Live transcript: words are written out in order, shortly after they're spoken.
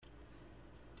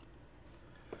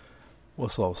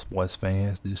What's up, sports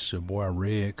fans? This is your boy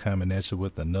Red coming at you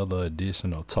with another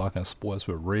edition of Talking Sports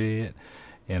with Red.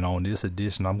 And on this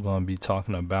edition, I'm going to be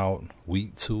talking about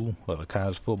week 2 of the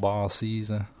college football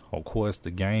season. Of course, the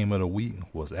game of the week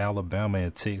was Alabama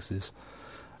and Texas.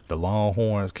 The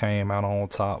Longhorns came out on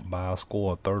top by a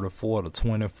score of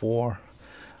 34-24.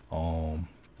 Of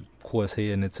course,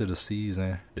 heading into the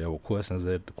season, there were questions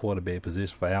at the quarterback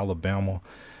position for Alabama.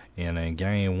 And in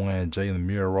game 1, Jalen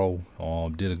Milroe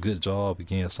did a good job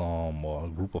against a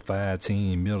group of 5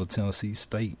 team, Middle Tennessee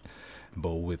State.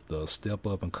 But with the step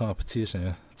up in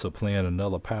competition to playing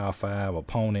another Power 5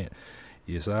 opponent,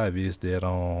 it's obvious that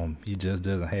he just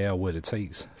doesn't have what it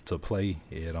takes to play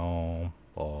at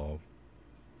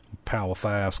Power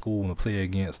 5 school and to play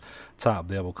against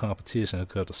top level competition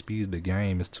because the speed of the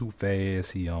game is too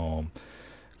fast. He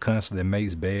constantly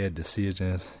makes bad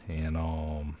decisions and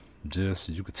just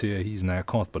you could tell he's not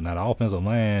comfortable. Now the offensive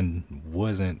line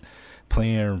wasn't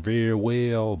playing very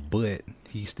well, but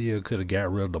he still could have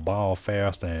got rid of the ball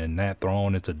faster and not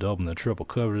thrown into double and triple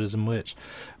coverage as much.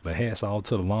 But hats off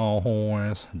to the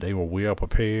Longhorns. They were well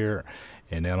prepared,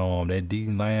 and that D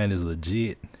line is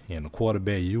legit. And the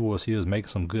quarterback Ewers, he was making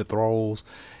some good throws,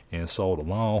 and so the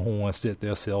Longhorns set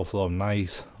themselves up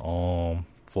nice for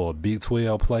a Big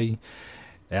 12 play.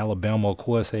 Alabama, of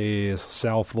course, has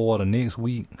South Florida next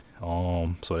week.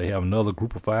 So they have another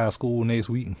group of 5 school next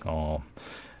week.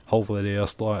 Hopefully they'll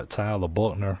start Tyler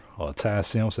Buckner or Ty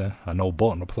Simpson. I know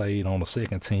Buckner played on the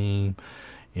second team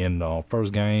in the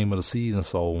first game of the season.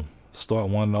 So start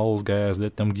one of those guys,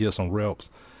 let them get some reps,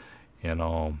 and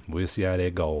we'll see how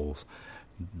that goes.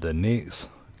 The next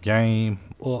game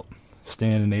up,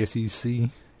 staying in the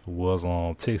SEC, was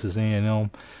Texas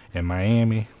A&M and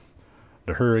Miami.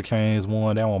 The Hurricanes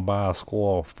won that one by a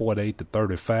score of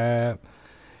 48-35.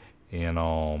 And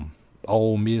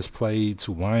Ole Miss played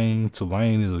Tulane.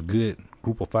 Tulane is a good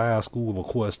group of 5 school. Of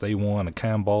course, they won the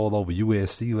Cotton Bowl over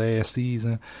USC last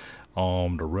season.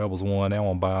 The Rebels won that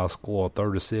one by a score of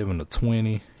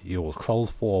 37-20. It was close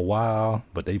for a while,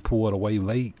 but they pulled away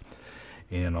late.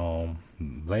 And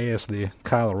lastly,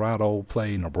 Colorado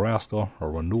played Nebraska, a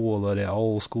renewal of that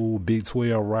old school Big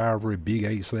 12 rivalry, Big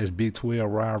 8/Big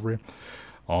 12 rivalry.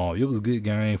 It was a good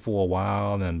game for a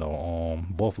while, and the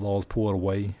Buffaloes pulled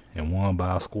away and won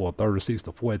by a score of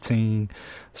 36-14.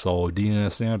 So Deion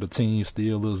Sanders' team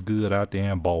still looks good out there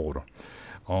in Boulder.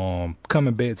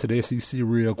 Coming back to the SEC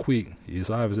real quick, it's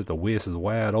obvious that the West is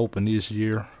wide open this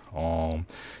year.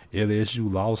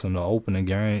 LSU lost in the opening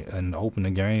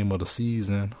game of the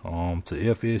season to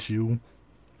FSU.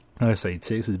 Let's say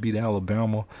Texas beat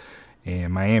Alabama,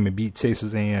 and Miami beat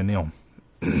Texas A&M.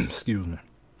 Excuse me.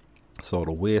 So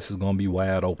the West is going to be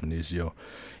wide open this year.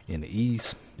 In the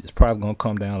East, it's probably going to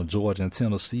come down to Georgia and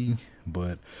Tennessee,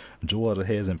 but Georgia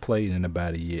hasn't played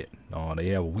anybody yet. They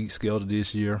have a weak schedule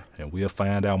this year, and we'll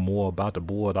find out more about the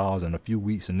Bulldogs in a few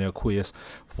weeks in their quest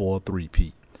for a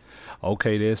three-peat.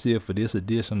 Okay, that's it for this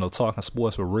edition of Talking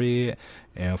Sports with Red.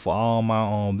 And for all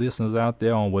my listeners out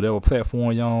there on whatever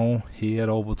platform you're on, head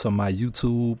over to my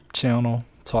YouTube channel,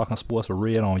 Talking Sports with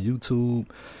Red on YouTube.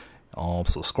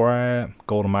 Subscribe,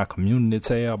 go to my community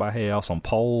tab. I have some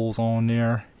polls on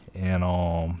there, and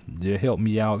they help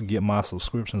me out get my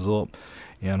subscriptions up,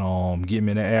 and get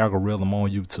me the algorithm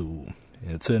on YouTube,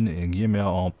 and give me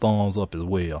a thumbs up as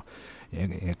well,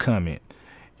 and comment.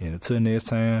 And until next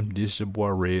time, this is your boy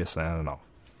Red signing off.